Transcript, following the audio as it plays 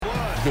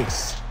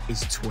This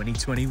is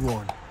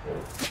 2021.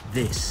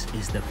 This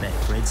is the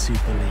Betfred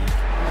Super League.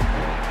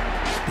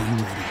 Be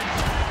ready.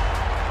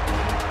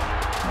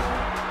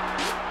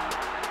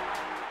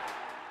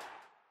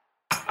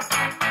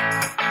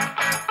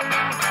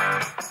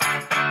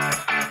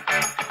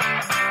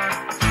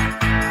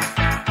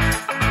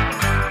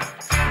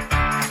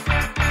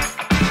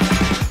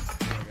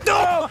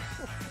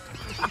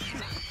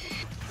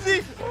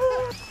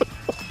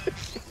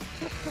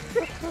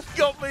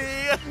 Got me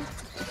here.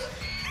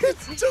 It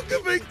took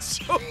a big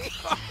chunk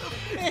out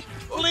of me.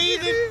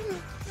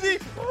 Bleeding.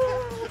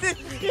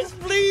 It's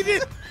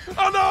bleeding.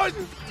 Oh no,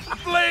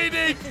 it's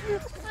bleeding.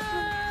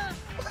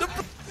 The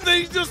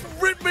thing just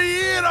ripped my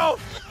ear off.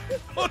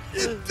 What do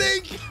you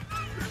think?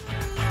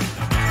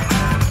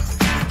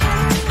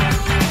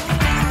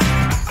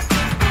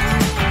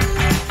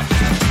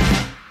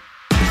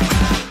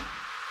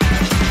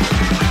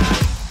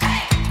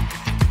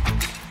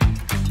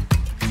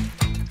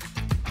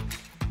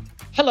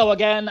 Hello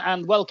again,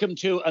 and welcome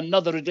to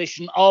another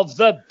edition of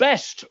the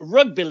best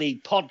rugby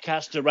league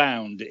podcast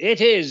around. It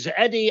is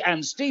Eddie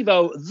and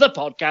Steve-O, the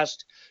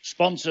podcast,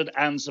 sponsored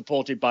and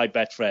supported by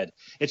Betfred.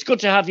 It's good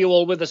to have you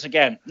all with us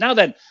again. Now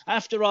then,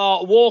 after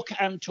our walk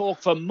and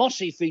talk for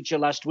Mossy feature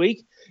last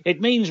week,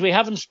 it means we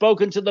haven't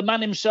spoken to the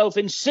man himself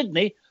in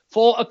Sydney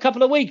for a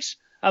couple of weeks.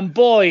 And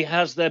boy,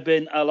 has there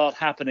been a lot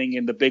happening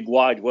in the big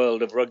wide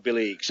world of rugby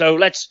league. So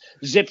let's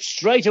zip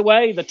straight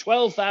away the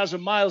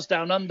 12,000 miles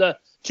down under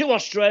to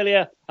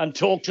Australia and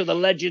talk to the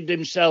legend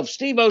himself.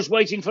 Steve-O's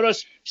waiting for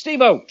us.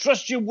 Steve-O,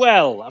 trust you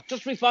well. I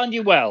trust we find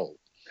you well.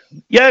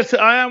 Yes,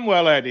 I am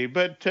well, Eddie,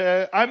 but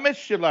I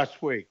missed you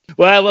last week.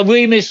 Well,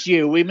 we missed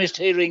you. We missed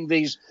hearing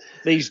these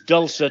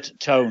dulcet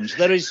tones.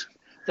 There is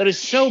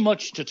so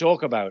much to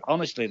talk about.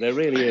 Honestly, there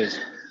really is.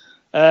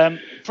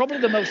 Probably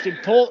the most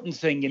important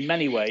thing in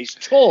many ways,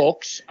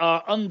 talks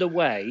are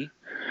underway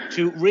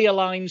to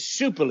realign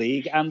Super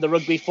League and the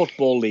Rugby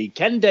Football League.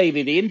 Ken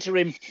Davey, the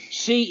interim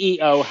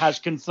CEO, has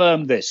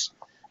confirmed this.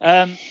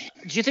 Do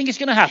you think it's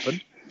going to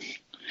happen?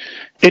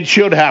 It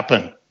should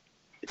happen.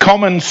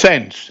 Common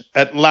sense,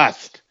 at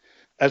last,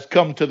 has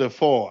come to the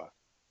fore.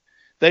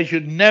 They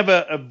should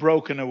never have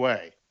broken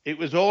away. It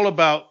was all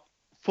about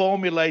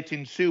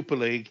formulating Super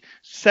League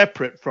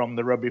separate from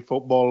the Rugby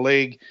Football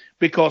League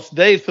because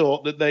they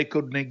thought that they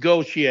could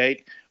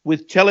negotiate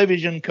with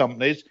television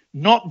companies,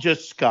 not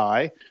just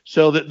Sky,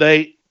 so that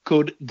they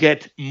could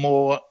get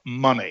more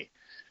money.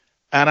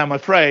 And I'm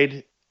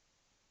afraid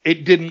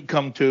it didn't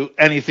come to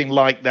anything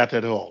like that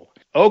at all.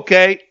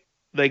 Okay,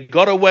 they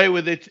got away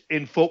with it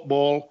in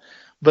football,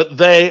 but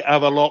they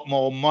have a lot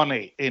more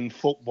money in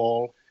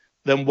football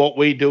than what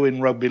we do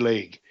in rugby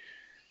league.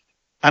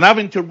 And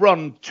having to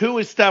run two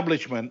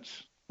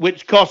establishments,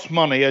 which cost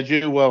money, as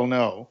you well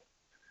know,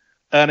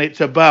 and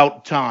it's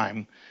about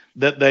time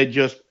that they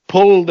just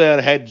pulled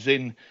their heads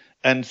in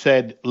and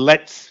said,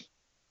 let's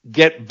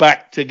get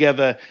back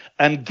together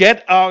and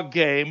get our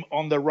game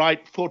on the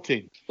right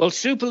footing. Well,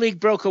 Super League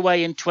broke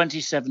away in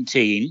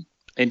 2017.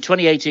 In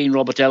 2018,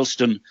 Robert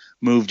Elston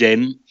moved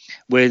in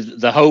with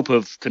the hope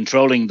of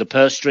controlling the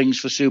purse strings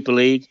for Super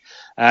League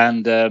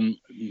and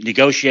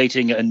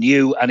negotiating a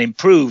new and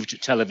improved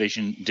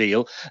television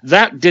deal.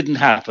 That didn't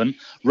happen.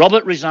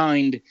 Robert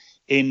resigned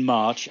in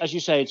March. As you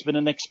say, it's been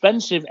an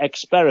expensive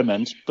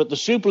experiment, but the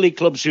Super League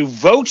clubs who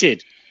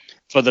voted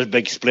for the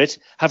big split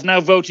have now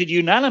voted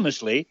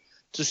unanimously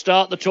to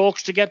start the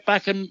talks to get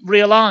back and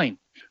realign.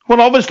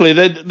 Well, obviously,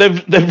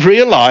 they've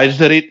realised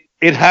that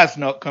it has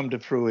not come to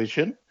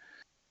fruition.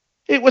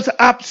 It was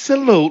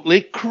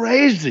absolutely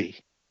crazy.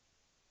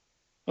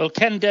 Well,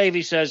 Ken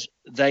Davey says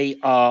they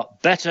are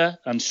better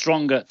and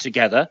stronger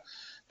together.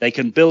 They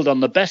can build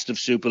on the best of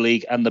Super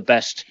League and the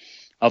best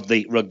of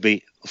the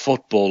Rugby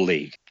Football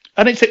League.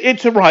 And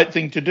it's a right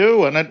thing to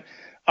do. And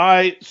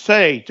I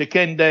say to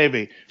Ken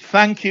Davey,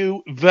 thank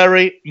you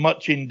very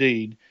much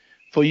indeed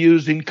for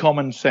using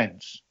common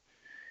sense.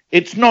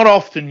 It's not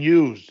often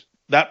used,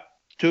 that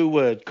two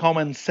words,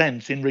 common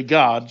sense, in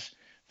regards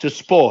to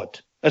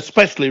sport,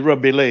 especially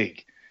rugby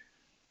league.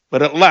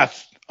 But at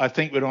last, I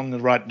think we're on the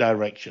right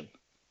direction.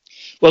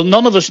 Well,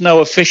 none of us know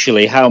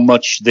officially how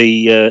much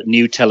the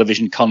new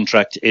television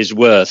contract is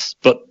worth,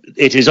 but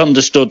it is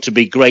understood to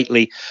be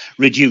greatly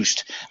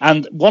reduced.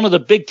 And one of the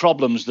big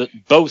problems that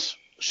both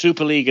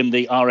Super League and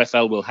the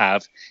RFL will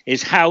have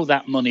is how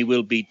that money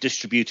will be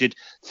distributed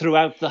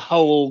throughout the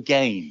whole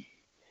game.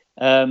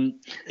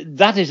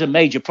 That is a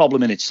major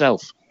problem in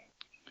itself.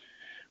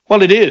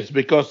 Well, it is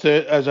because,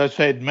 as I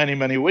said many,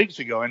 many weeks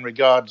ago, in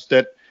regards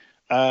that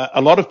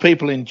a lot of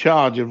people in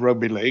charge of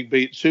rugby league,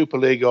 be it Super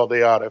League or the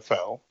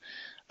RFL,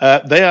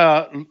 they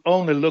are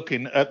only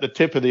looking at the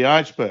tip of the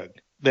iceberg.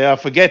 They are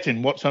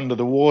forgetting what's under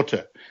the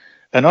water.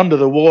 And under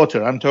the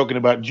water, I'm talking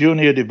about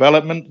junior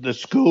development, the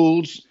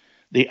schools,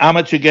 the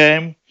amateur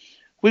game.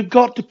 We've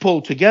got to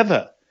pull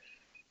together.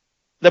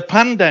 The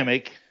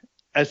pandemic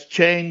has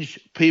changed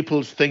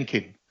people's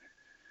thinking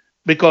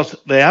because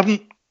they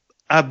haven't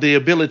had the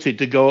ability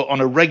to go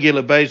on a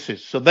regular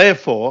basis. So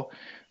therefore,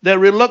 they're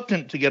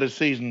reluctant to get a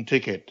season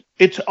ticket.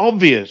 It's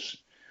obvious.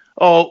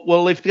 or,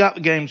 well, if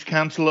that game's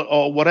cancelled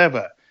or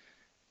whatever.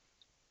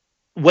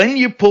 When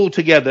you pull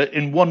together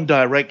in one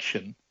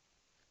direction,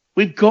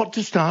 we've got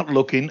to start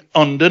looking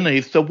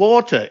underneath the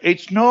water.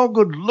 It's no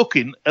good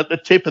looking at the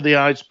tip of the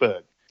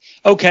iceberg.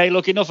 OK,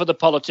 look, enough of the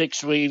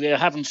politics. We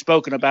haven't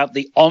spoken about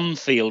the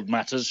on-field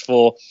matters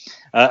for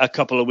a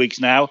couple of weeks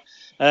now.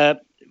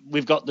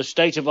 We've got the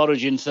State of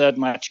Origin third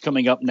match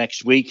coming up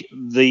next week.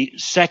 The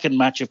second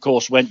match, of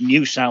course, went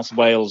New South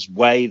Wales'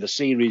 way. The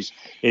series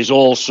is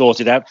all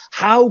sorted out.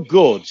 How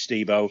good,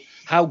 Steve-O,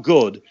 how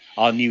good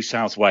are New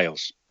South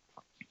Wales?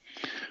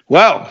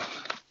 Well,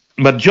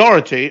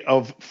 majority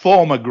of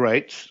former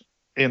greats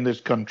in this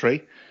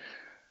country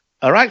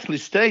are actually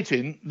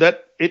stating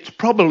that it's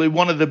probably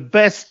one of the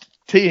best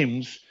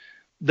teams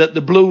that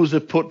the Blues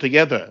have put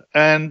together.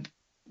 And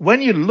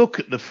when you look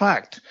at the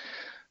fact,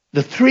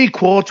 the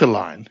three-quarter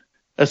line,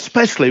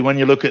 especially when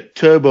you look at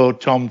Turbo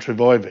Tom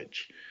Trbojevic,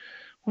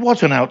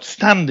 what an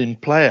outstanding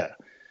player.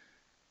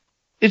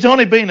 He's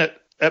only been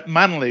at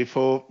Manly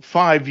for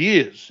 5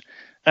 years,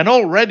 and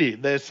already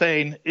they're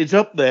saying he's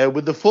up there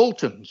with the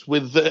Fultons,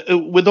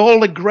 with all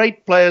the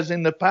great players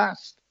in the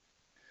past.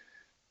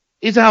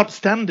 He's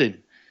outstanding.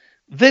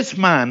 This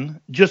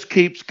man just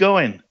keeps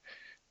going.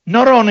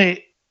 Not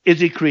only is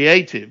he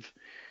creative,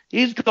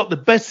 he's got the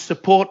best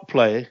support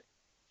play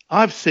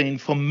I've seen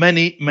for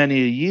many,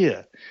 many a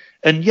year.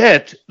 And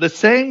yet, the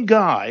same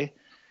guy,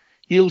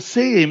 you'll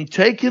see him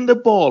taking the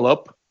ball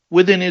up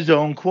within his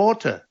own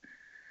quarter.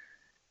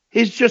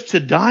 He's just a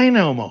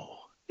dynamo.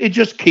 He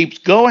just keeps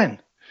going.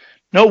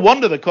 No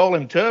wonder they call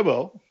him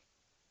Turbo.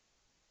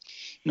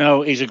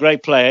 No, he's a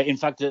great player. In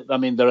fact, I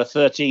mean, there are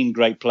 13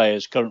 great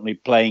players currently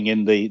playing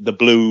in the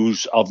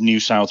Blues of New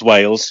South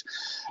Wales.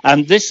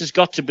 And this has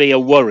got to be a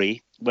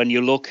worry when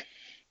you look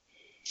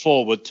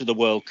forward to the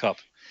World Cup.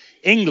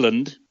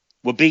 England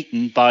were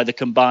beaten by the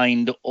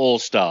combined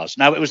All-Stars.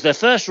 Now, it was their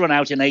first run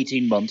out in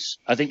 18 months.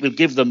 I think we'll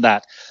give them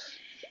that.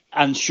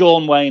 And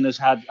Sean Wayne has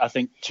had, I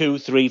think, 2,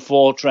 3,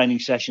 4 training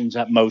sessions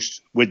at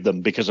most with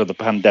them because of the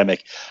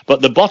pandemic.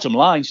 But the bottom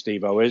line,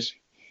 Steve-O, is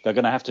they're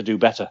going to have to do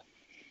better.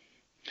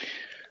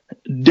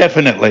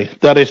 Definitely,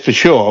 that is for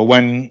sure.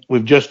 When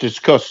we've just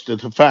discussed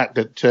the fact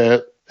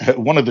that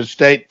one of the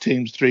state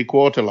team's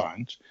three-quarter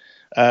lines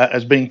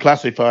has been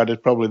classified as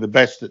probably the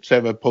best that's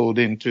ever pulled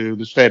into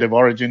the State of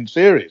Origin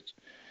series.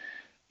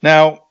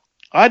 Now,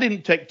 I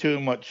didn't take too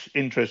much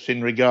interest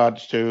in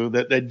regards to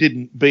that they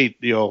didn't beat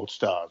the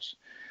All-Stars.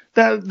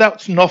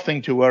 That's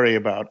nothing to worry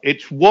about.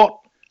 It's what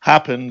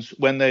happens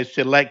when they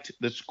select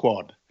the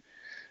squad.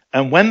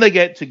 And when they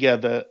get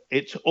together,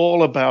 it's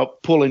all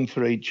about pulling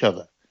for each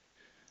other.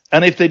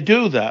 And if they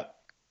do that,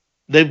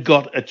 they've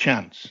got a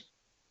chance.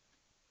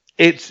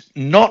 It's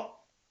not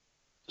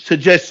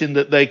suggesting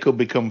that they could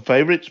become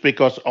favourites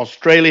because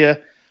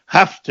Australia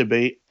have to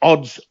be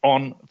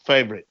odds-on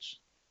favourites.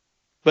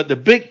 But the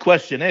big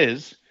question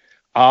is,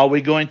 are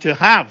we going to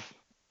have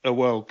a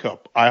World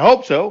Cup? I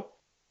hope so.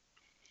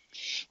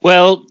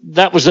 Well,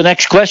 that was the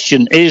next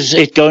question. Is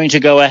it going to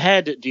go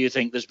ahead, do you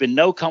think? There's been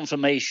no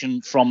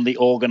confirmation from the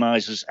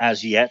organisers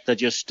as yet. They're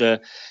just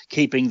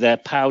keeping their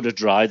powder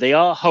dry. They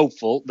are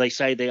hopeful. They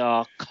say they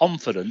are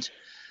confident.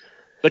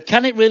 But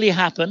can it really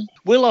happen?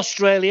 Will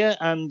Australia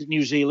and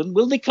New Zealand,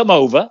 will they come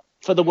over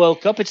for the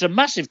World Cup? It's a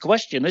massive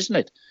question, isn't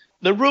it?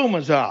 The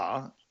rumours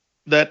are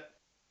that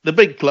the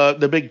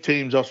big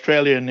teams,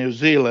 Australia and New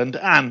Zealand,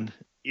 and,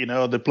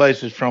 the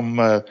places from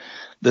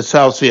the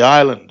South Sea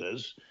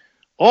Islanders,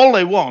 all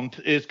they want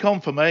is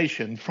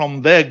confirmation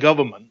from their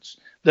governments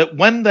that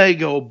when they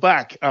go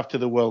back after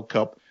the World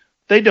Cup,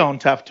 they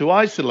don't have to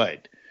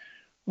isolate.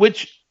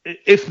 Which,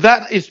 if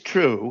that is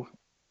true,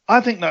 I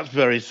think that's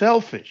very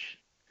selfish.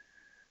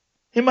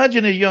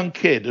 Imagine a young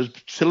kid who's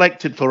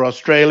selected for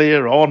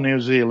Australia or New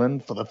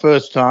Zealand for the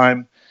first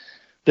time,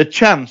 the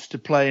chance to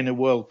play in a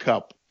World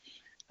Cup.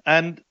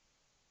 And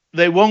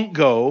they won't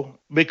go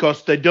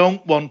because they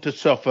don't want to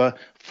suffer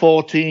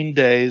 14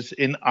 days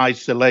in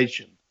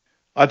isolation.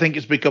 I think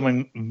it's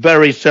becoming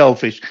very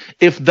selfish.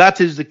 If that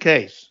is the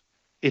case,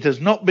 it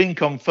has not been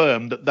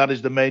confirmed that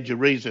is the major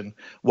reason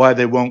why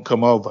they won't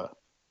come over.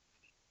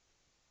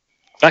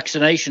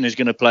 Vaccination is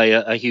going to play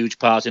a huge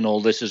part in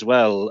all this as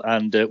well.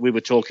 And we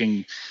were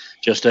talking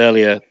just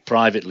earlier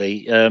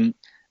privately.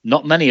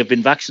 Not many have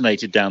been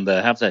vaccinated down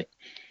there, have they?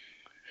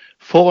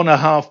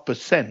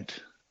 4.5%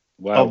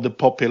 of the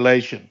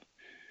population.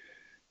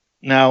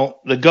 Now,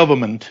 the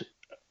government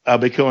are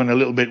becoming a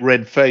little bit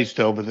red-faced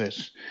over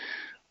this.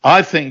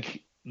 I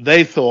think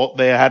they thought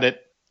they had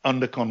it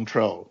under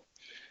control.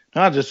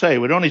 Now, as I say,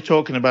 we're only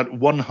talking about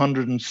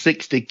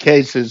 160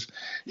 cases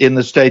in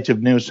the state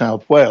of New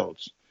South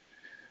Wales.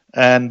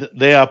 And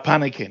they are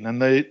panicking, and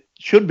they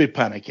should be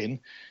panicking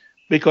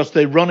because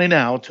they're running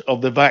out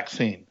of the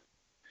vaccine.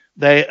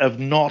 They have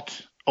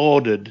not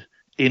ordered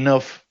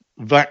enough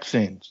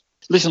vaccines.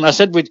 Listen, I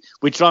said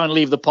we'd try and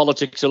leave the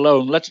politics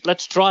alone.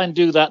 Let's try and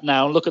do that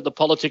now and look at the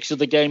politics of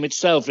the game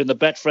itself in the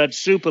Betfred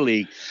Super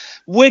League.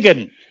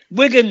 Wigan,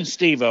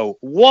 Steve-O,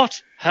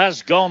 what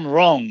has gone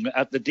wrong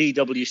at the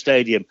DW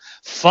Stadium?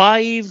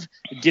 5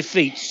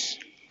 defeats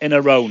in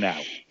a row now.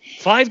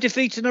 5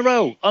 defeats in a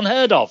row,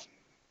 unheard of.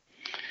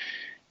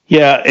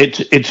 Yeah,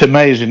 it's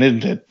amazing,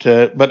 isn't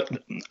it? But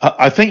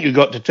I think you've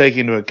got to take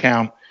into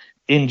account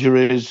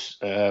injuries,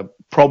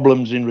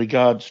 problems in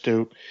regards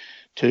to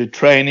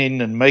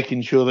training and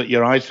making sure that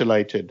you're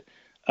isolated.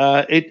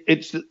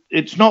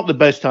 It's not the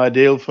best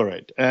ideal for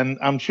it, and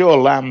I'm sure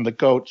Lam, the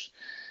coach,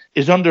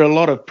 is under a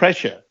lot of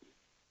pressure.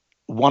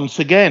 Once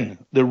again,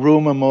 the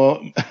rumor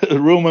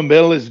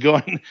mill is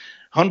going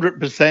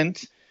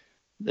 100%.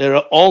 They're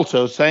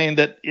also saying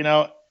that,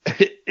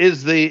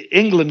 is the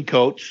England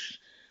coach,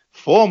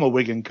 former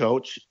Wigan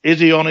coach, is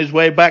he on his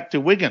way back to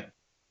Wigan?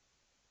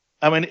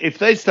 I mean, if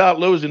they start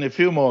losing a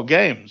few more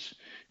games,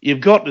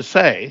 you've got to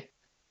say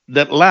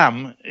that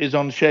Lam is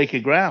on shaky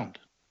ground.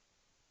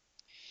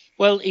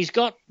 Well, he's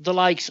got the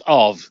likes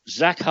of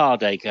Zach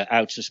Hardacre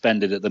out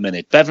suspended at the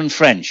minute. Bevan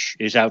French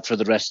is out for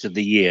the rest of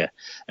the year.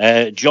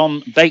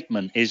 John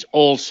Bateman is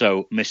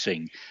also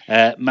missing.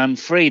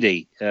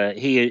 Manfredi,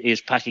 he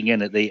is packing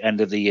in at the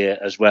end of the year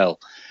as well.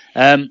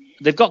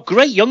 They've got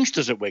great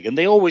youngsters at Wigan.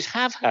 They always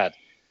have had.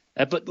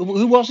 But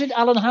who was it?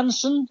 Alan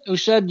Hansen, who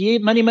said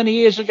many, many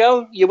years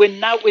ago, you win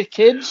now with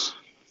kids?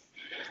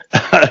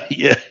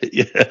 Yeah.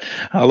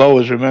 I'll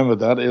always remember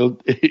that.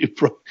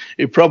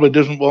 He probably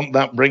doesn't want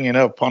that bringing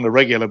up on a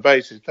regular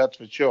basis, that's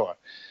for sure.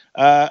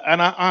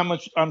 And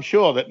I'm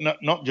sure that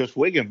not just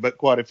Wigan, but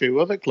quite a few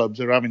other clubs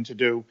are having to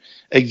do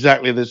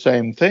exactly the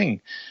same thing.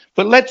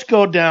 But let's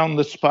go down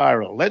the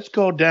spiral. Let's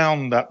go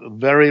down that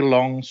very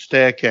long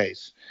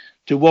staircase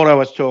to what I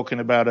was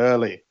talking about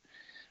earlier.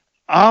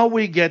 Are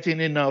we getting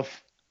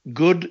enough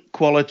good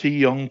quality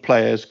young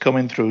players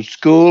coming through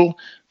school,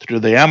 through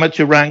the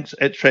amateur ranks,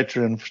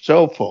 etc., and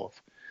so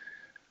forth?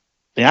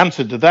 The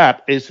answer to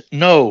that is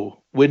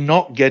no, we're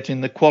not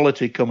getting the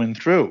quality coming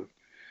through.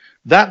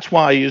 That's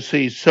why you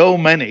see so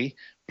many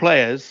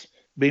players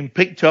being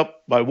picked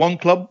up by one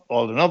club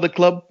or another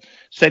club.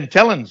 St.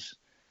 Helens,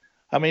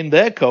 I mean,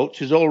 their coach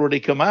has already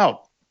come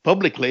out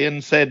publicly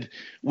and said,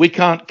 we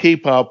can't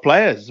keep our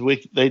players.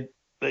 They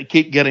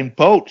keep getting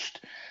poached.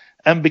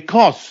 And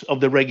because of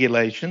the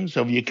regulations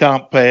of you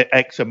can't pay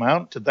X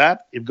amount to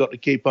that, you've got to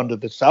keep under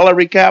the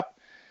salary cap.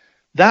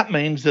 That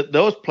means that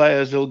those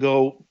players will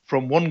go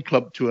from one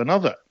club to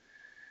another.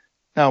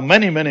 Now,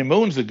 many, many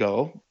moons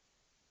ago,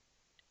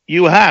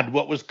 you had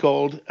what was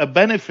called a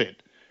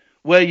benefit,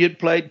 where you'd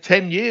played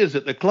 10 years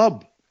at the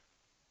club.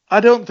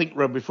 I don't think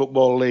Rugby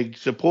Football League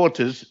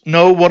supporters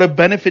know what a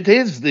benefit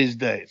is these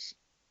days.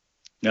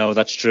 No,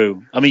 that's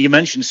true. I mean, you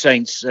mentioned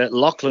Saints.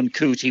 Lachlan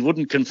Coote, he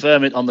wouldn't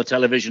confirm it on the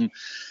television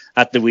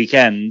at the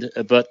weekend,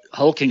 but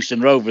Hull Kingston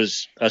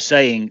Rovers are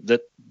saying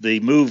that the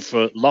move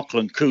for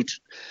Lachlan Coote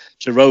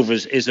to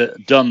Rovers is a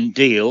done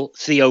deal.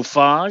 Theo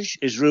Farge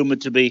is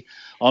rumoured to be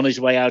on his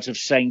way out of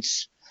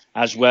Saints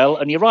as well.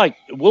 And you're right,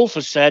 Wolf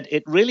has said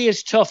it really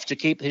is tough to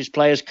keep his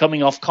players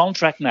coming off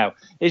contract now.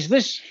 Is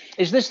this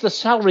the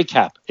salary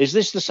cap? Is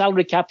this the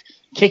salary cap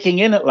kicking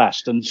in at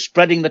last and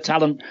spreading the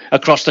talent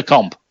across the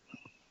comp?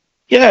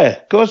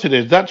 Yeah, of course it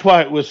is. That's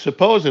why it was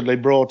supposedly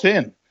brought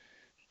in,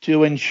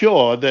 to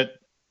ensure that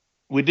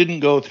we didn't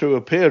go through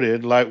a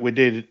period like we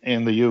did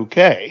in the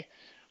UK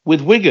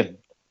with Wigan,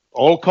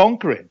 all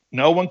conquering.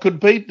 No one could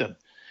beat them.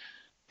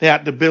 They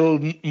had to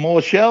build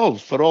more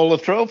shelves for all the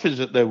trophies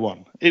that they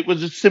won. It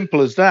was as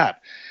simple as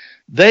that.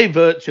 They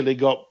virtually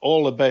got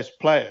all the best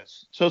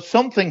players. So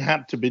something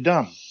had to be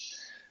done.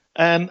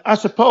 And I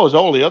suppose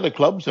all the other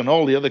clubs and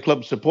all the other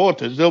club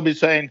supporters, they'll be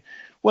saying,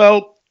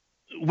 well,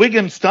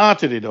 Wigan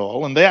started it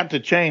all and they had to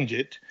change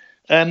it.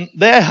 And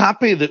they're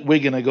happy that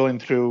Wigan are going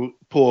through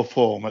poor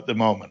form at the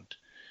moment.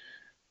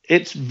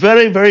 It's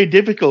very, very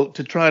difficult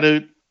to try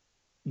to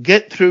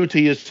get through to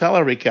your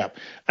salary cap.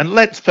 And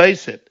let's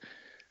face it,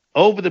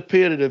 over the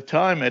period of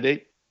time,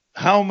 Eddie,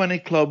 how many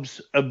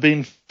clubs have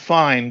been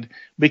fined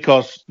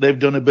because they've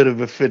done a bit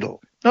of a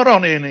fiddle? Not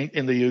only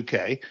in the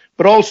UK,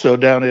 but also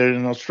down here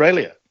in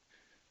Australia.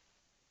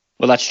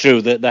 Well, that's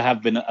true. There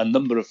have been a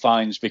number of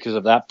fines because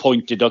of that,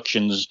 point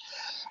deductions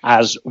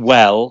as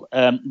well.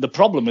 The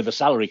problem with the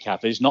salary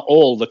cap is not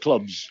all the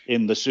clubs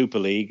in the Super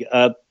League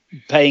are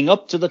paying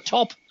up to the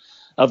top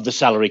of the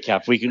salary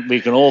cap. We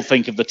can all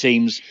think of the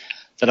teams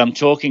that I'm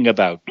talking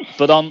about.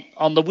 But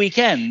on the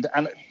weekend,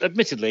 and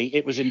admittedly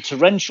it was in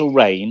torrential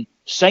rain,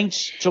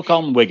 Saints took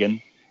on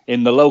Wigan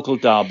in the local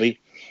derby,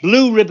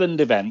 blue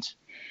ribboned event.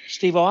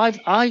 Steve-O,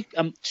 I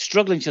am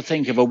struggling to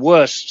think of a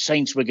worse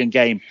Saints-Wigan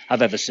game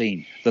I've ever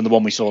seen than the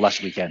one we saw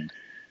last weekend.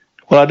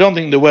 Well, I don't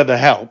think the weather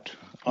helped.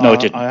 No,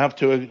 it didn't. I have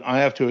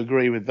to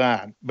agree with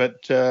that.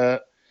 But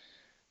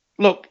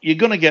look, you're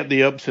going to get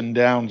the ups and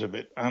downs of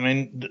it. I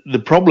mean, the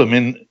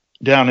problem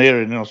down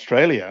here in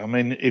Australia, I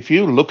mean, if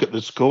you look at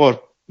the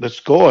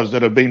scores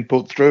that have been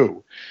put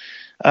through,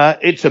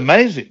 it's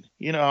amazing.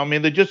 I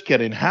mean, they're just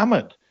getting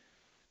hammered.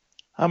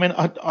 I mean,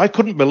 I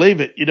couldn't believe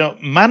it.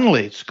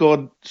 Manly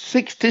scored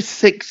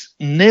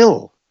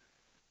 66-0.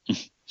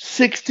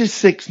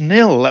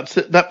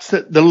 66-0. That's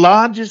the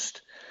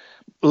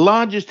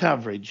largest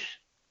average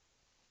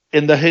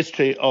in the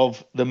history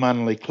of the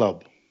Manly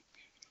club.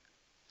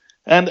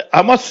 And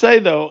I must say,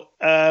 though,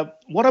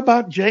 what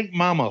about Jake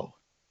Mamo?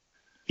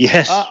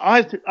 Yes.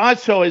 I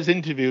saw his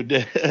interview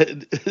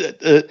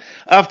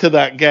after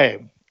that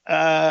game.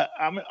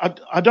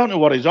 I don't know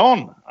what he's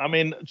on. I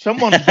mean,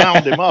 someone's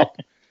bound him up.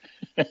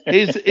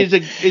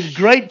 He's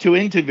great to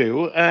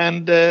interview,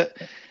 and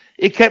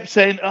he kept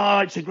saying, "Oh,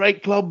 it's a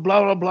great club,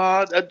 blah blah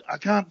blah. I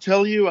can't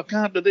tell you, I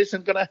can't do this,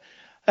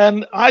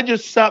 and I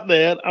just sat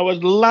there. I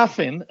was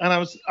laughing,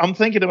 and I'm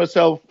thinking to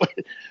myself,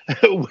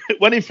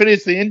 when he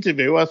finished the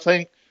interview, I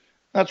think,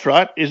 that's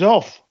right, he's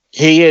off.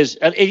 He is.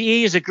 And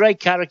he is a great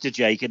character,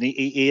 Jake, and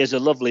he is a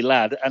lovely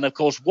lad. And, of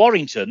course,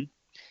 Warrington,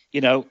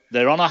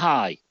 they're on a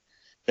high.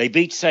 They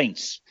beat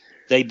Saints.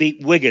 They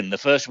beat Wigan, the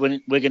first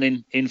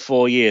Wigan in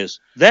 4 years.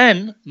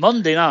 Then,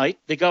 Monday night,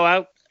 they go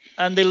out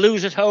and they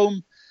lose at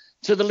home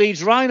to the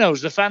Leeds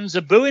Rhinos. The fans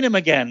are booing him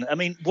again. I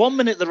mean, 1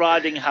 minute they're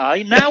riding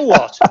high. Now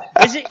what?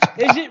 Is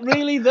it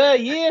really their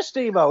year,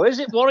 Steve-O? Is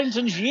it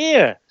Warrington's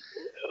year?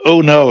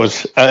 Who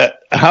knows?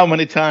 How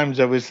many times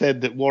have we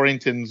said that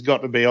Warrington's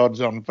got to be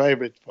odds-on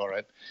favourite for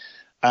it?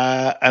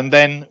 And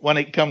then when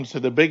it comes to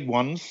the big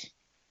ones,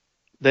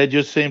 they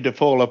just seem to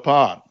fall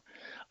apart.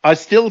 I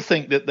still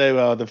think that they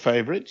are the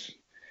favourites.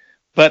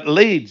 But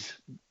Leeds,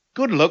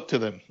 good luck to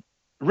them.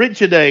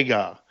 Richard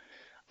Agar,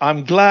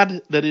 I'm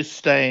glad that he's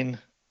staying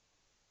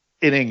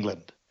in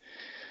England.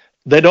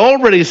 They'd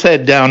already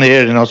said down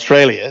here in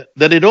Australia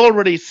that he'd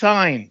already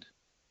signed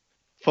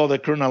for the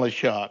Cronulla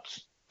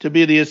Sharks to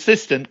be the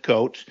assistant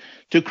coach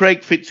to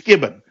Craig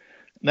Fitzgibbon.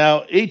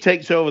 Now, he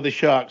takes over the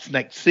Sharks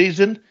next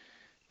season.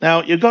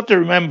 Now, you've got to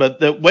remember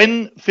that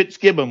when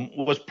Fitzgibbon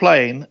was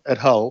playing at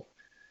Hull,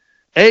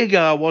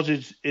 Agar was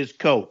his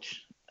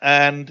coach.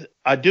 And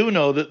I do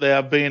know that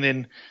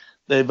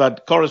they've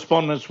had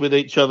correspondence with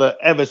each other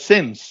ever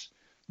since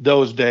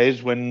those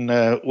days when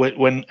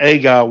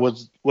Agar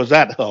was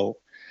at Hull.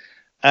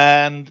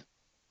 And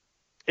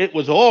it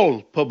was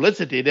all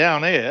publicity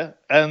down here.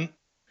 And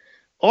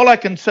all I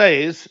can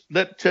say is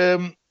that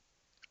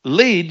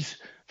Leeds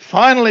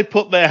finally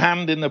put their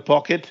hand in the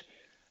pocket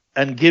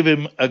and give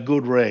him a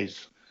good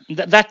raise.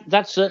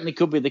 That certainly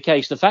could be the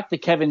case. The fact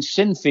that Kevin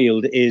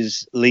Sinfield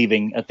is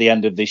leaving at the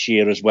end of this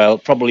year as well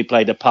probably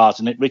played a part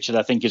in it. Richard,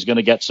 I think, is going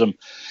to get some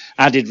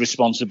added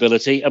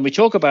responsibility. And we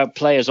talk about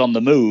players on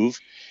the move.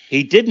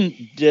 He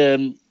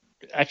didn't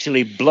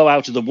actually blow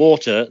out of the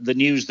water the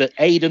news that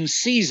Aidan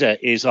Caesar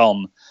is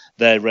on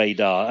their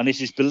radar. And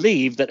it is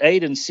believed that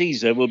Aidan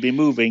Caesar will be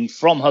moving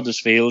from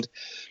Huddersfield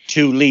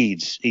to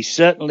Leeds. He's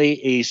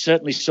certainly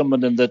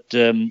someone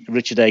that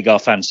Richard Agar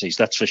fancies,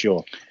 that's for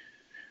sure.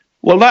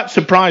 Well, that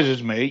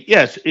surprises me.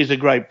 Yes, he's a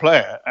great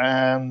player.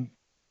 And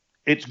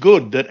it's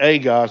good that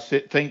Agar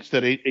thinks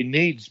that he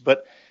needs.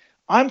 But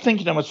I'm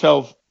thinking to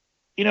myself,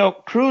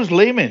 Cruz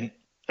Lehman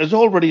has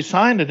already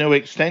signed a new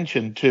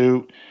extension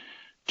to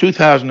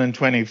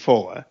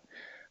 2024.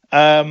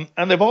 And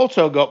they've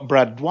also got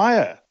Brad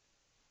Dwyer.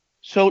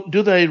 So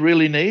do they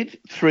really need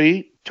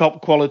 3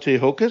 top quality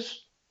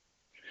hookers?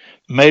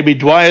 Maybe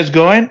Dwyer's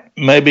going.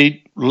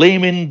 Maybe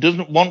Lehman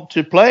doesn't want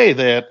to play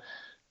there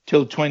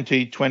till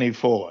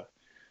 2024.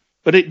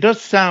 But it does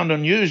sound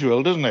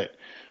unusual, doesn't it?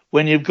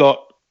 When you've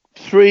got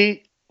 2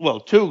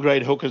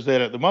 great hookers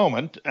there at the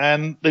moment,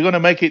 and they're going to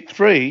make it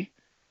 3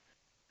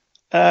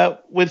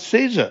 with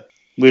Caesar.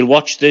 We'll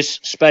watch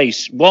this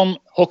space. One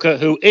hooker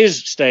who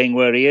is staying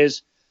where he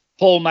is,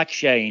 Paul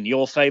McShane,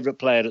 your favourite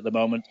player at the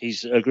moment.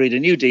 He's agreed a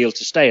new deal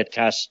to stay at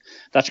Cass.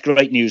 That's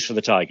great news for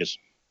the Tigers.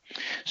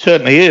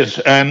 Certainly is.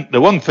 And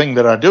the one thing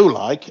that I do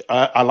like,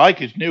 I like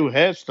his new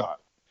hairstyle.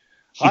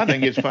 I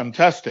think it's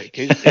fantastic.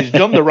 He's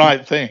done the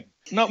right thing.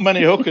 Not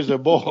many hookers are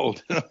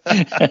bald.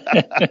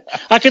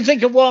 I can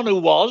think of one who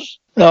was.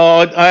 No,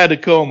 I had a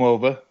comb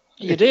over.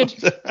 You did?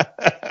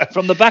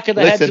 From the back of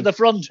the head to the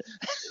front.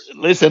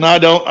 Listen, I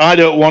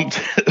don't want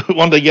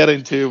to get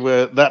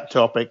into that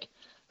topic,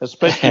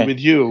 especially with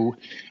you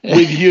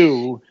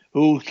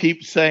who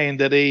keep saying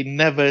that he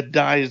never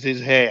dyes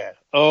his hair.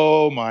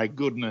 Oh my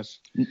goodness.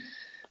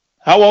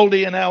 How old are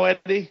you now,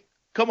 Eddie?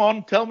 Come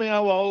on, tell me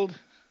how old.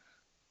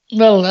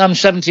 Well, I'm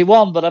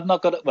 71, but I've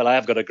not got. I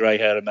have got a grey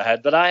hair in my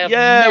head, but I have.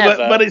 Yeah,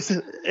 never, but it's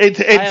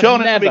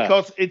only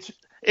because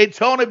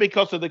it's only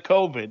because of the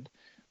COVID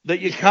that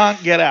you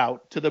can't get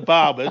out to the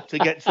barber to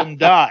get some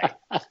dye.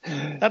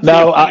 That's the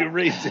only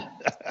reason.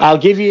 I'll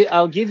give you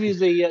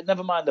the.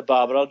 Never mind the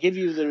barber. I'll give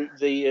you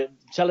the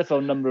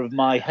telephone number of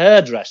my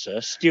hairdresser,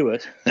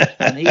 Stuart,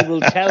 and he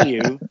will tell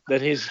you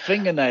that his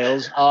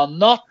fingernails are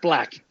not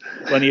black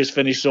when he has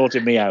finished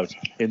sorting me out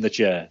in the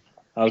chair.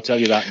 I'll tell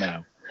you that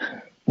now.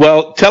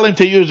 Well, tell him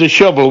to use a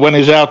shovel when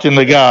he's out in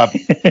the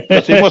garden,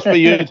 because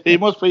he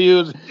must be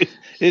using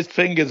his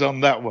fingers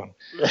on that one.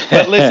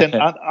 But listen,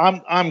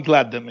 I'm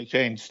glad that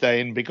McShane's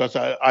staying, because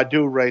I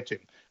do rate him,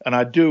 and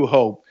I do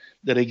hope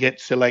that he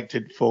gets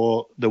selected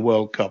for the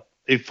World Cup.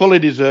 He fully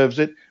deserves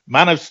it.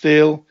 Man of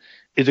Steel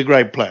is a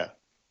great player.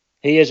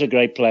 He is a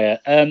great player.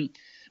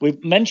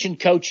 We've mentioned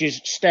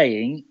coaches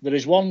staying. There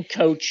is one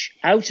coach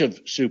out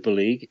of Super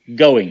League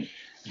going.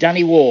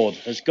 Danny Ward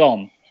has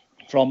gone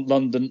from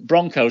London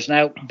Broncos.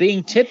 Now,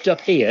 being tipped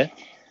up here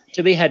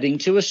to be heading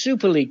to a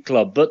Super League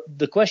club. But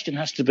the question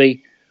has to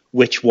be,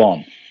 which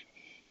one?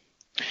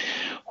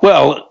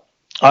 Well,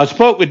 I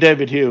spoke with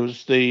David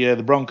Hughes, the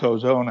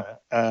Broncos owner,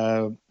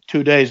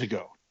 2 days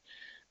ago,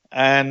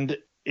 and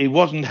he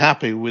wasn't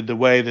happy with the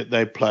way that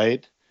they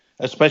played,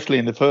 especially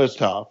in the first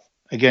half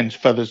against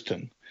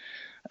Featherstone.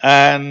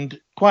 And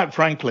quite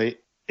frankly,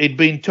 he'd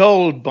been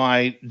told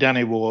by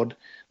Danny Ward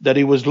that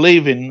he was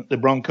leaving the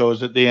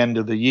Broncos at the end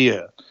of the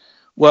year.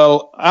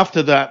 Well,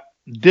 after that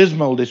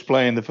dismal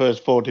display in the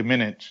first 40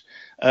 minutes,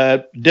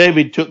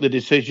 David took the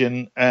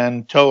decision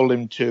and told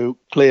him to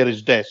clear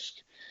his desk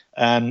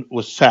and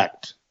was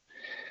sacked.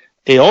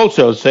 He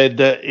also said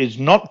that he's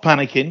not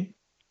panicking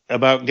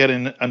about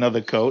getting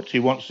another coach. He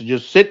wants to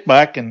just sit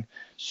back and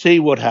see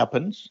what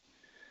happens.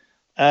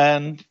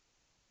 And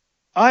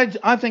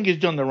I think he's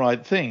done the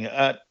right thing.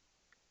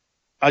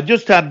 I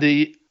just had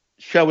the,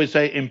 shall we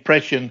say,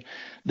 impression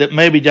that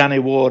maybe Danny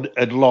Ward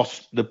had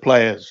lost the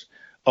players,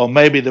 or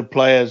maybe the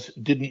players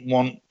didn't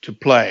want to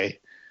play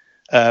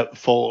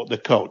for the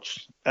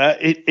coach.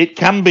 It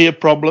can be a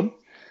problem,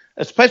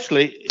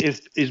 especially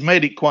if he's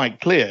made it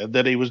quite clear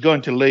that he was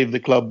going to leave the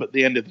club at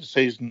the end of the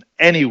season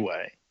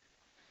anyway.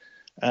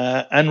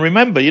 And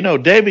remember,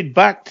 David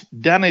backed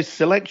Danny's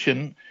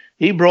selection.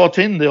 He brought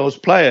in those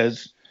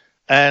players.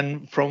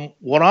 And from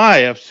what I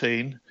have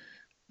seen,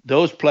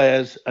 those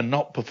players are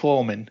not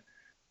performing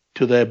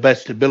to their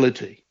best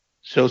ability.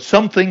 So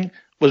something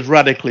was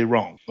radically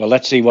wrong. Well,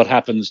 let's see what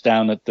happens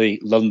down at the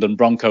London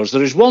Broncos.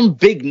 There is one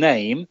big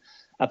name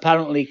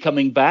apparently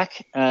coming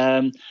back.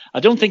 I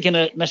don't think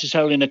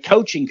necessarily in a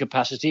coaching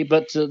capacity,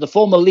 but the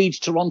former Leeds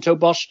Toronto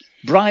boss,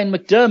 Brian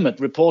McDermott,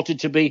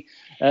 reported to be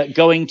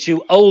going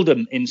to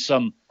Oldham in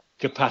some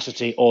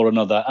capacity or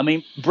another. I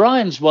mean,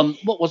 Brian's won,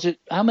 what was it?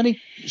 How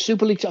many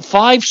Super League?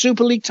 5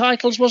 Super League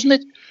titles, wasn't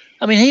it?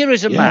 I mean, here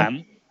is a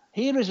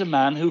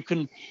man who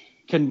can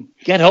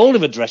get hold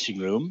of a dressing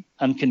room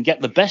and can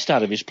get the best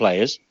out of his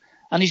players,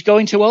 and he's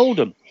going to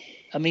Oldham.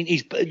 I mean,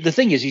 the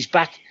thing is, he's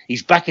back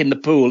in the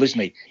pool, isn't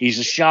he? He's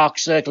a shark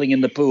circling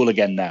in the pool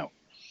again now.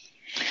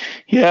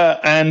 Yeah,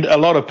 and a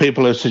lot of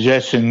people are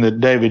suggesting that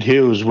David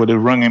Hughes would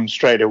have rung him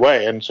straight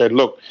away and said,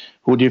 look,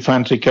 would you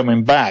fancy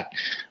coming back?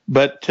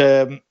 But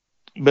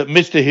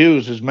Mr.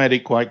 Hughes has made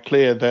it quite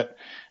clear that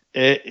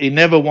he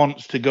never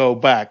wants to go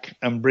back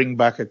and bring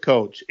back a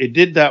coach. He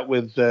did that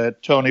with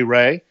Tony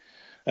Ray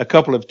a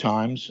couple of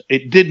times.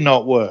 It did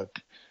not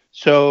work.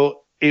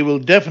 So he will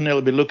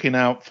definitely be looking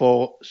out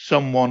for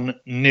someone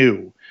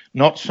new,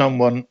 not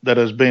someone that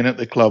has been at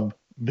the club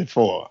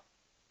before.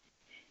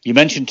 You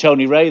mentioned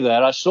Tony Ray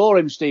there. I saw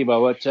him,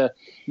 Steve-O, at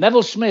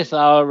Neville Smith,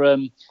 our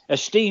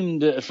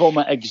esteemed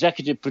former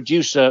executive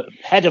producer,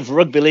 head of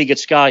rugby league at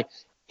Sky.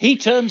 He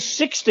turned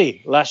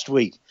 60 last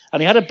week,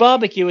 and he had a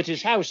barbecue at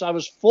his house. I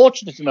was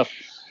fortunate enough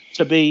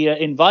to be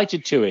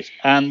invited to it.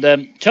 And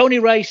Tony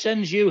Ray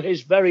sends you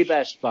his very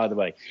best, by the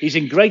way. He's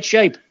in great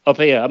shape up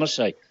here, I must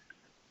say.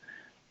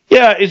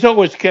 Yeah, he's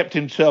always kept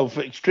himself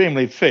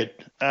extremely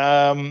fit.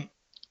 And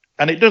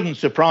it doesn't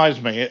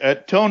surprise me.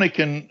 Tony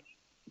can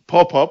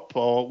pop up,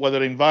 or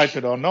whether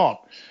invited or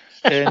not,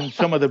 in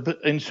some of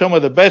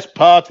the best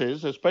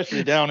parties,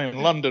 especially down in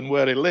London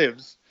where he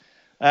lives.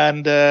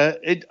 And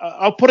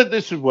I'll put it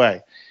this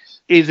way: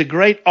 he's a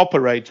great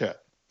operator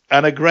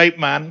and a great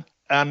man,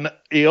 and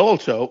he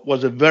also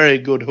was a very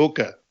good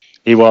hooker.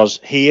 He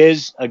was. He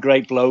is a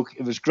great bloke.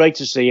 It was great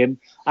to see him,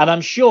 and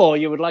I'm sure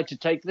you would like to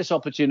take this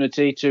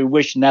opportunity to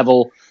wish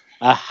Neville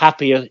a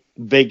happier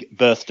big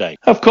birthday.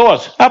 Of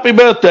course, happy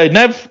birthday,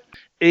 Nev.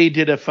 He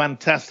did a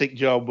fantastic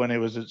job when he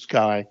was at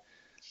Sky.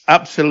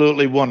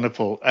 Absolutely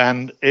wonderful.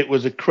 And it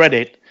was a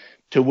credit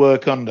to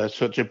work under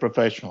such a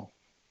professional.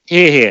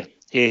 Hear, hear,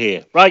 hear,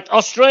 hear. Right,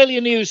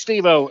 Australia news,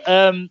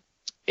 Steve-O.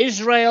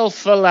 Israel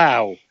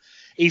Folau.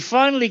 He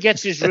finally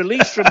gets his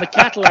release from the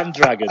Catalan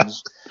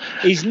Dragons.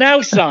 He's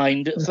now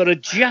signed for a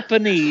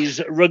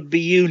Japanese rugby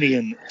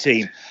union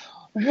team.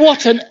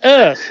 What on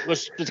earth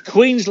was the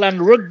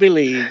Queensland Rugby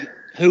League,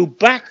 who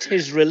backed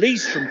his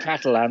release from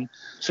Catalan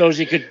so as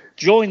he could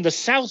join the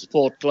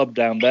Southport club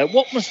down there?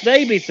 What must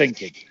they be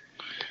thinking?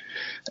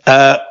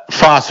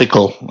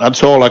 Farcical,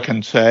 that's all I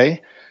can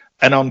say.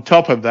 And on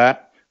top of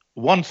that,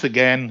 once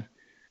again,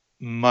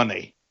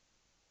 money.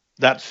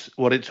 That's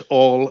what it's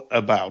all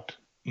about,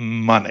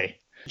 money.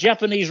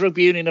 Japanese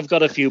rugby union have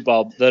got a few,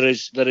 Bob. There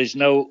is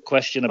no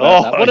question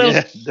about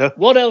that.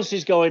 What else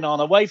is going on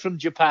away from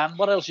Japan?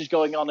 What else is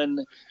going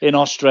on in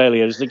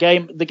Australia? Is the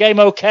game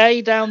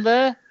okay down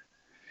there?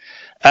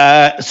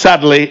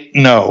 Sadly,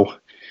 no.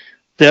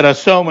 There are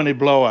so many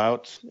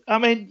blowouts. I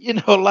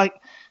mean, like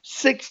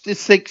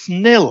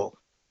 66-0.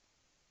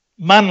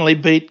 Manly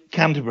beat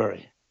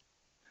Canterbury.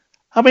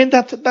 I mean,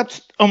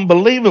 that's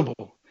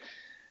unbelievable.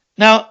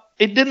 Now,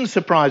 it didn't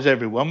surprise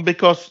everyone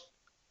because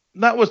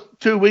that was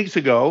 2 weeks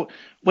ago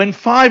when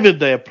 5 of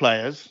their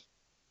players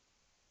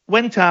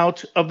went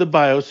out of the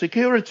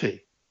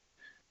biosecurity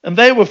and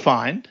they were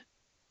fined.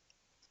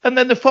 And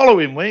then the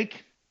following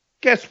week,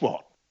 guess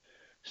what?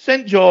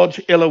 St. George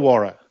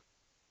Illawarra,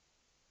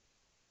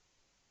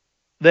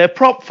 their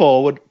prop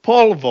forward,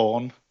 Paul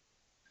Vaughan,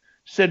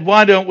 said,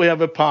 why don't we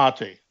have a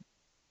party?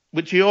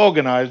 Which he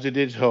organised at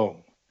his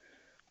home.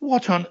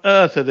 What on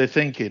earth are they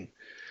thinking?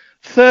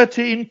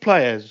 13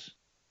 players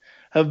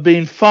have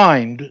been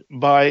fined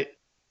by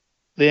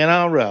the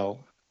NRL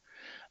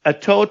a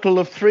total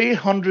of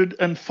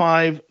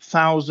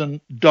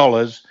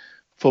 $305,000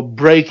 for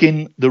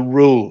breaking the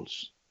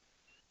rules.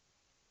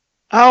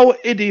 How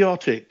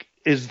idiotic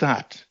is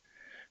that?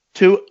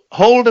 To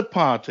hold a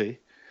party,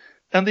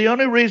 and the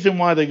only reason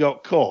why they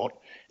got caught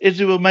is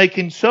they were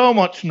making so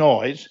much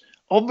noise,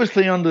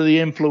 obviously under the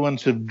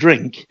influence of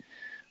drink,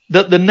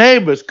 that the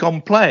neighbours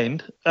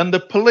complained and the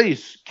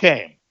police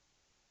came.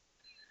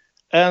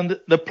 And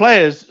the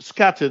players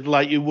scattered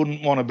like you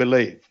wouldn't want to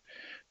believe.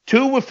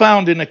 2 were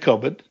found in a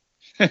cupboard.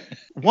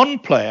 One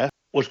player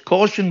was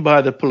cautioned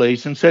by the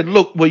police and said,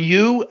 look, were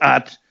you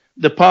at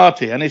the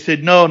party? And he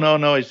said, no.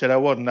 He said, I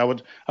wasn't.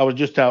 I was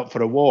just out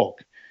for a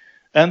walk.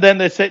 And then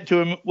they said to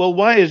him, well,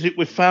 why is it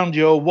we found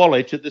your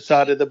wallet at the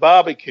side of the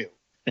barbecue?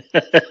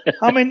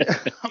 I mean,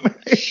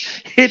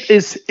 it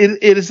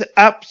is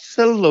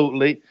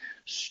absolutely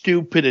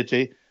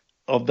stupidity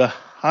of the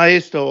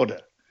highest order.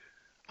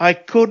 I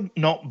could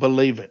not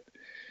believe it.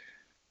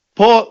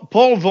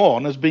 Paul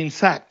Vaughan has been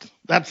sacked.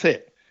 That's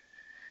it.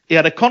 He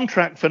had a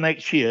contract for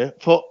next year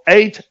for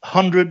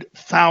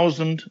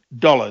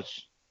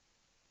 $800,000.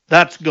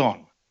 That's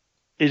gone.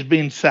 He's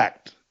been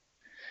sacked.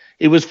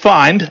 He was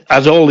fined,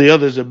 as all the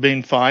others have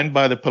been fined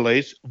by the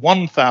police,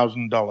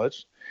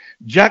 $1,000.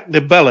 Jack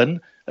de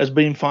Belin has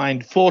been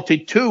fined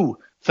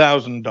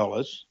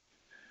 $42,000.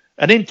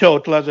 And in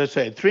total, as I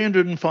said,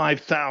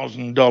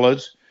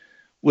 $305,000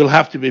 will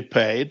have to be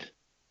paid.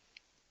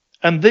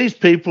 And these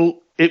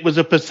people, it was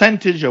a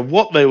percentage of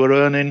what they were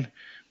earning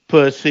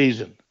per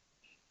season.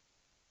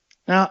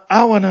 Now,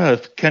 how on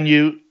earth can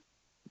you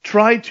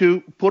try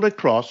to put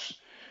across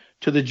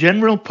to the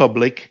general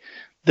public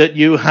that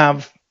you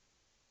have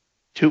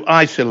to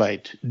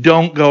isolate,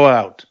 don't go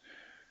out,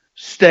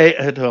 stay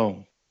at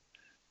home?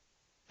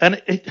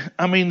 And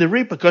the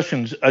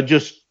repercussions are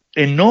just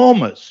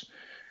enormous.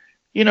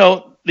 You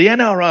know, the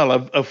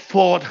NRL have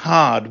fought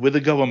hard with the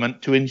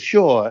government to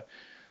ensure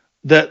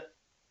that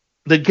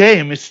the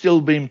game is still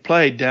being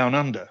played down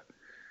under.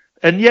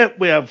 And yet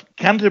we have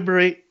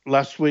Canterbury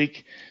last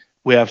week,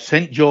 we have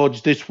St.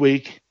 George this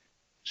week.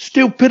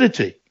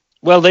 Stupidity.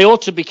 Well, they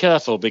ought to be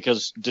careful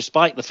because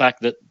despite the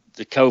fact that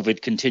the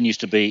COVID continues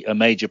to be a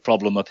major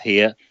problem up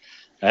here,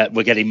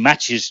 we're getting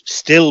matches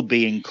still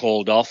being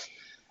called off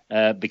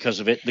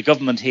because of it. The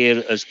government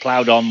here has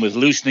ploughed on with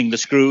loosening the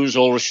screws.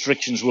 All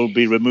restrictions will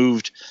be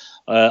removed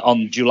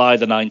on July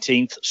the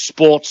 19th.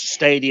 Sports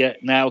stadia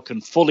now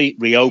can fully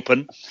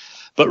reopen.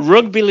 But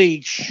rugby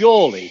league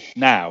surely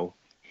now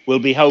will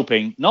be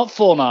hoping not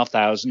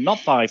 4,500, not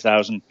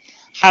 5,000,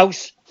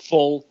 house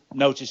full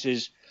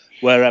notices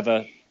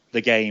wherever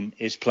the game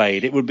is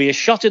played. It would be a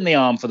shot in the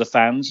arm for the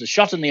fans, a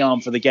shot in the arm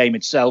for the game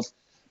itself,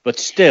 but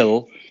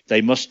still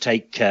they must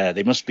take care.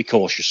 They must be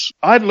cautious.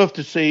 I'd love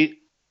to see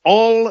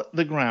all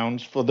the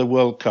grounds for the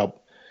World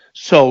Cup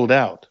sold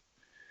out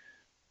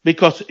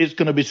because it's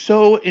going to be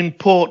so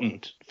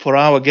important for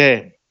our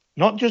game,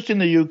 not just in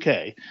the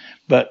UK,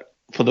 but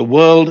for the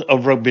world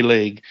of rugby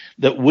league,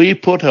 that we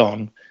put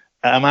on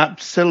an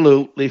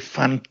absolutely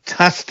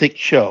fantastic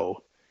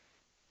show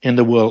in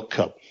the World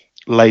Cup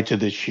later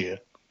this year.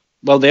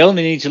 Well, they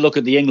only need to look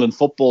at the England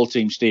football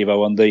team,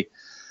 Steve-O, and the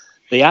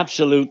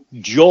absolute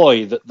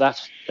joy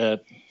that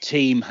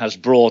team has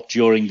brought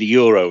during the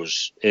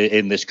Euros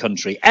in this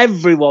country.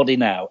 Everyone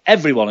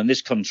in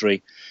this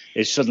country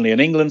is suddenly an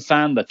England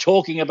fan. They're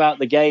talking about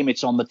the game.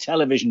 It's on the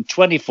television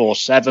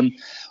 24/7.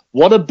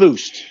 What a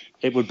boost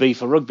it would be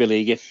for rugby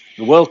league if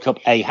the World Cup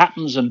A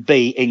happens and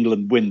B,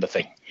 England win the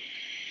thing.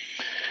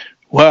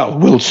 Well,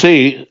 we'll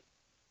see.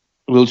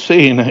 We'll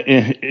see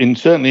in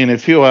certainly in a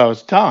few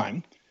hours'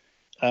 time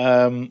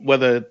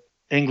whether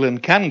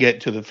England can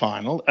get to the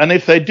final. And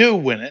if they do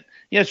win it,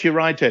 yes, you're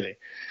right, Eddie.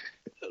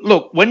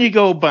 Look, when you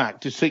go back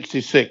to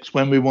 66,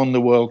 when we won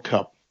the World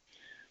Cup,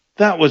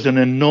 that was an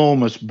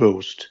enormous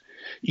boost.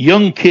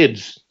 Young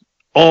kids,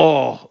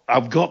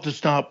 I've got to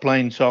start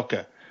playing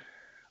soccer.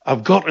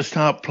 I've got to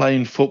start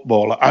playing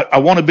football. I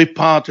want to be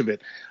part of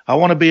it. I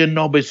want to be a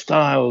Nobby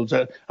Stiles.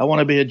 I want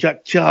to be a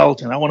Jack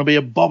Charlton. I want to be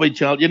a Bobby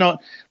Charlton. You know,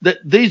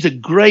 these are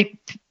great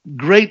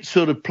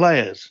sort of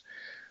players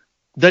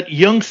that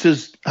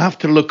youngsters have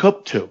to look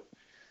up to.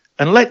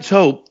 And let's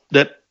hope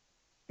that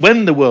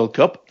when the World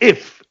Cup,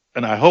 if,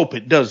 and I hope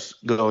it does,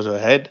 goes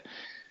ahead,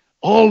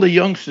 all the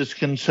youngsters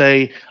can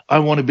say, I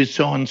want to be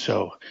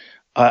so-and-so.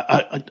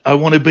 I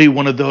want to be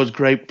one of those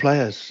great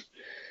players.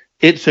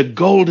 It's a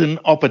golden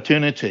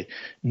opportunity,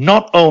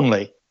 not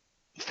only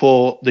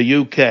for the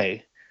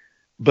UK,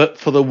 but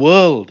for the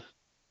world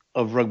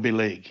of rugby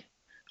league.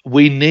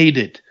 We need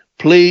it.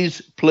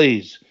 Please,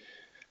 please.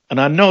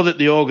 And I know that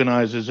the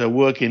organisers are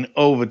working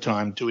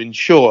overtime to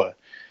ensure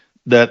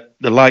that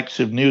the likes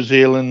of New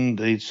Zealand,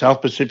 the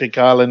South Pacific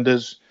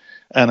Islanders,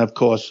 and of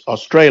course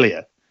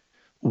Australia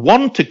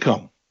want to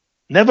come.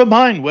 Never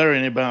mind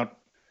worrying about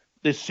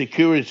this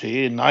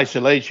security and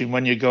isolation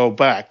when you go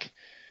back.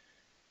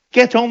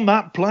 Get on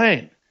that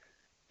plane.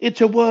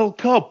 It's a World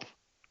Cup.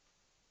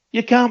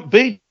 You can't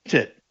beat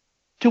it.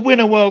 To win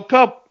a World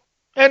Cup,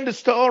 end of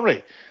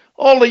story.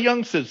 All the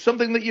youngsters,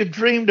 something that you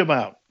dreamed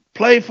about.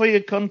 Play for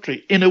your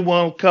country in a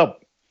World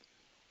Cup.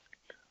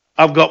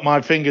 I've got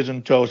my fingers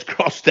and toes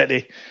crossed,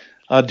 Eddie.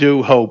 I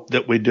do hope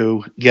that we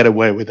do get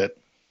away with it.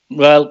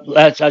 Well,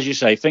 as you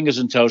say, fingers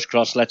and toes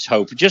crossed, let's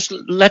hope. Just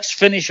let's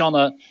finish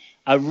on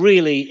a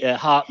really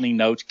heartening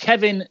note.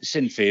 Kevin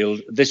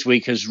Sinfield this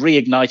week has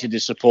reignited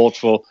his support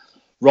for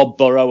Rob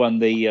Burrow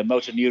and the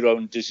Motor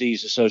Neurone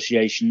Disease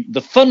Association. The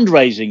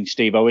fundraising,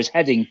 Steve-O, is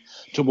heading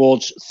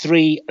towards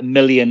 £3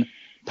 million.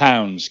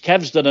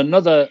 Kev's done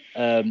another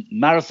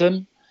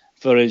marathon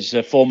for his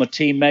former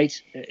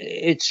teammate.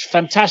 It's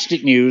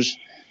fantastic news.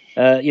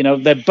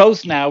 They're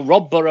both now,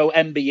 Rob Burrow,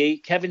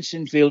 MBE, Kevin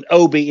Sinfield,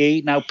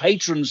 OBE, now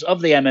patrons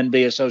of the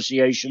MNB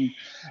Association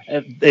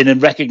in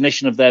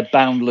recognition of their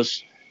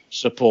boundless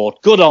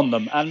support. Good on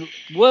them. And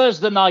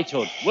where's the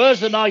knighthood? Where's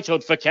the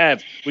knighthood for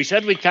Kev? We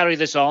said we'd carry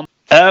this on.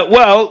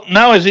 Well,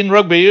 now he's in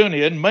rugby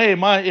union, he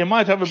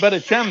might have a better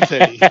chance,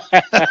 Eddie.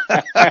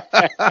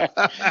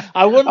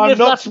 I wonder if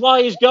that's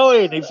why he's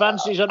going. He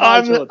fancies a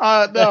knighthood.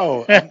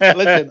 No,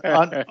 listen,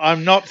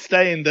 I'm not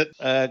saying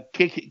that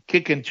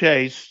kick and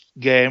chase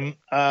game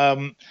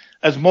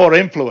has more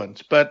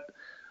influence, but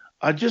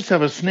I just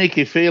have a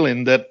sneaky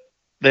feeling that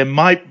they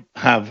might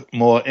have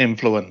more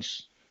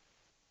influence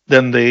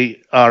than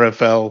the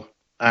RFL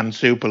and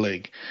Super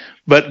League.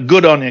 But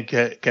good on you,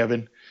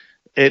 Kevin.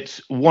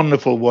 It's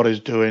wonderful what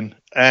he's doing.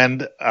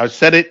 And I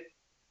said it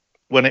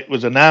when it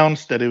was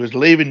announced that he was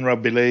leaving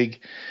rugby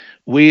league.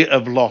 We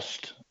have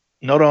lost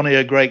not only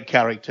a great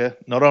character,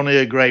 not only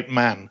a great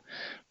man,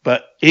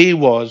 but he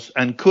was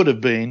and could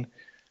have been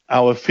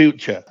our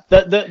future.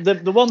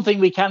 The one thing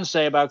we can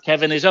say about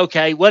Kevin is,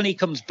 okay, when he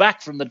comes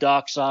back from the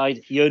dark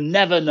side, you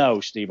never know,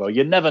 Steve-O.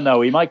 You never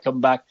know. He might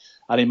come back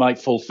and he might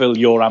fulfill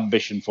your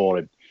ambition for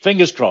him.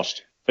 Fingers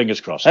crossed.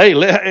 Fingers crossed. Hey,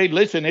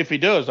 listen, if he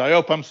does, I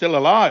hope I'm still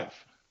alive.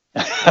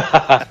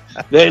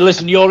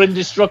 Listen, you're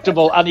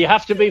indestructible, and you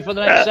have to be for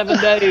the next 7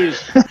 days.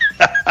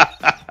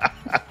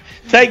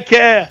 Take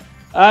care.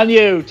 And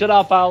you.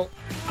 Ta-da, pal.